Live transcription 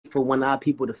wait for one of our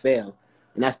people to fail,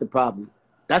 and that's the problem.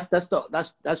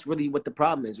 That's really what the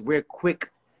problem is. We're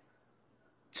quick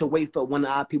to wait for one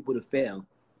of our people to fail.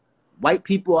 White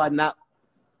people are not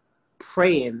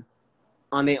praying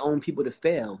on their own people to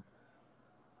fail.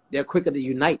 They're quicker to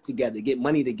unite together, get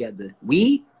money together.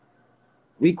 We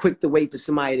quick to wait for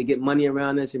somebody to get money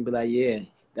around us and be like, yeah,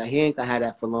 that he ain't gonna have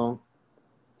that for long.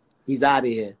 He's out of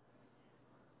here.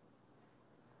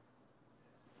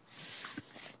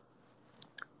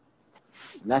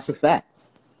 And that's a fact.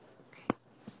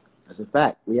 That's a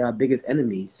fact. We are our biggest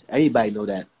enemies. Everybody know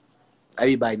that.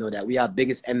 Everybody know that. We are our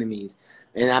biggest enemies.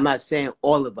 And I'm not saying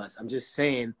all of us. I'm just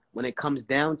saying when it comes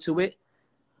down to it,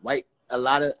 white, a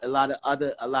lot of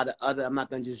other, I'm not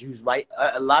gonna just use white,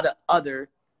 a lot of other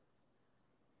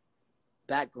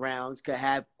backgrounds could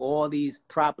have all these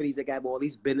properties, they could have all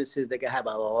these businesses, they could have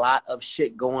a lot of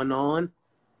shit going on,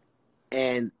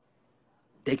 and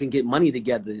they can get money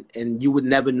together, and you would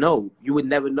never know. You would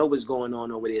never know what's going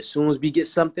on over there. As soon as we get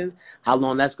something, how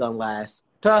long that's gonna last?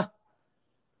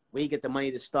 We get the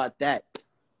money to start that.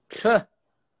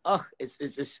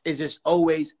 It's just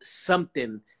always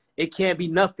something. It can't be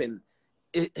nothing.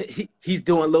 He's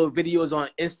doing little videos on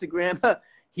Instagram.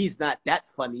 He's not that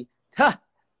funny.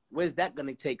 Where's that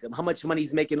gonna take him? How much money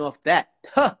he's making off that?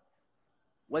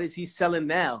 What is he selling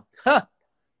now?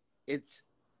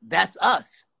 That's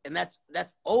us. And that's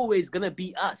always gonna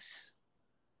be us.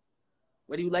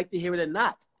 Whether you like to hear it or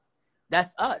not.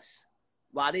 That's us.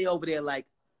 While they over there like,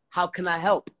 how can I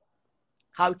help?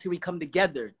 How can we come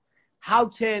together? How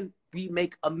can we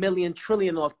make $1 million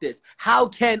trillion off this? How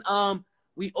can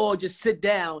we all just sit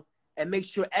down and make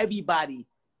sure everybody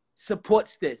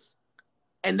supports this?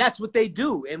 And that's what they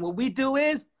do. And what we do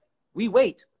is we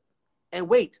wait and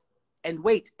wait and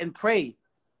wait and pray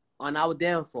on our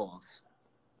downfalls.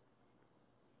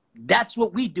 That's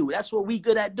what we do. That's what we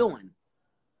good at doing.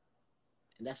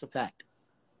 And that's a fact.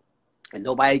 And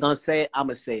nobody gonna say it,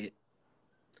 I'ma say it.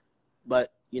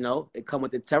 But you know, it come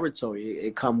with the territory.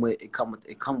 It come with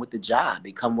the job.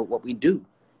 It come with what we do.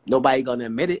 Nobody gonna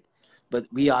admit it, but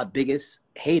we are biggest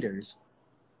haters.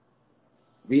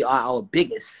 We are our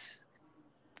biggest.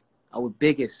 Our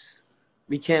biggest.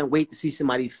 We can't wait to see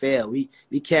somebody fail. We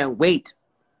can't wait.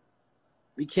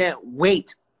 We can't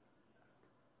wait.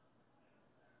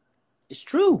 It's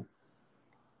true.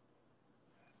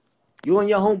 You and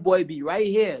your homeboy be right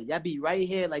here. Y'all be right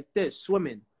here like this,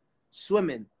 swimming.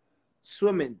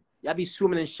 Y'all be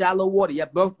swimming in shallow water. Y'all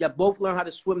both learn how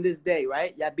to swim this day,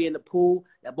 right? Y'all be in the pool.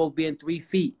 Y'all both be in 3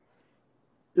 feet.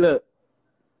 Look.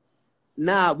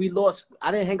 Nah, we lost.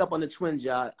 I didn't hang up on the twins,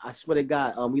 y'all. I swear to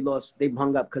God, we lost. They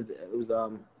hung up because it was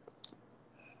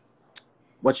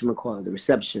whatchamacallit, the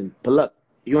reception. But look,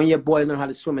 you and your boy learn how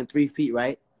to swim in 3 feet,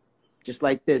 right? Just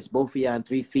like this, both of y'all in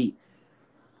 3 feet.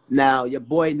 Now your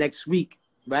boy next week,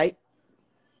 right?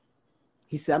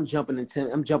 He said, I'm jumping in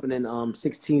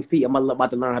 16 feet. I'm about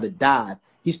to learn how to dive.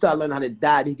 He started learning how to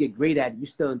dive. He get great at it. You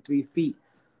still in 3 feet.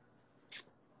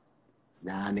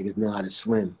 Nah, niggas know how to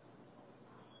swim.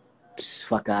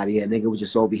 Fuck out of here. Nigga was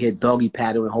just over here doggy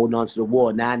paddling, holding on to the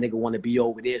wall. Now nigga want to be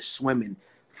over there swimming.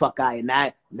 Fuck out of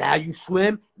here. Now you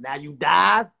swim. Now you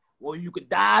dive. Or you could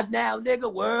dive now,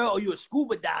 nigga. Word. Or you a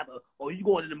scuba diver. Or you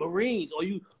going to the Marines. Or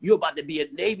you about to be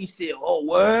a Navy SEAL. Oh,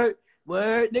 word.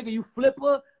 Nigga, you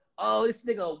flipper. Oh, this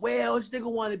nigga a whale. This nigga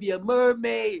want to be a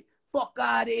mermaid. Fuck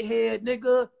out of here,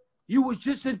 nigga. You was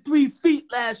just in 3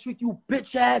 feet last week, you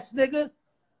bitch ass nigga.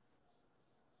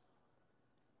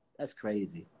 That's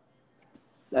crazy.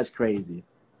 That's crazy.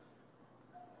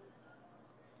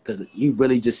 Because you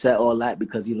really just said all that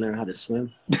because you learned how to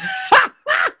swim?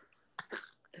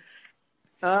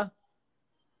 Huh?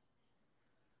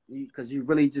 Because you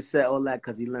really just said all that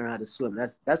because you learned how to swim.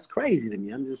 That's crazy to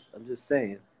me. I'm just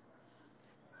saying.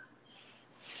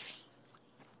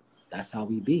 That's how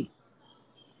we be.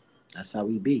 That's how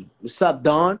we be. What's up,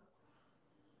 Dawn?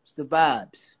 What's the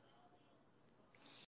vibes?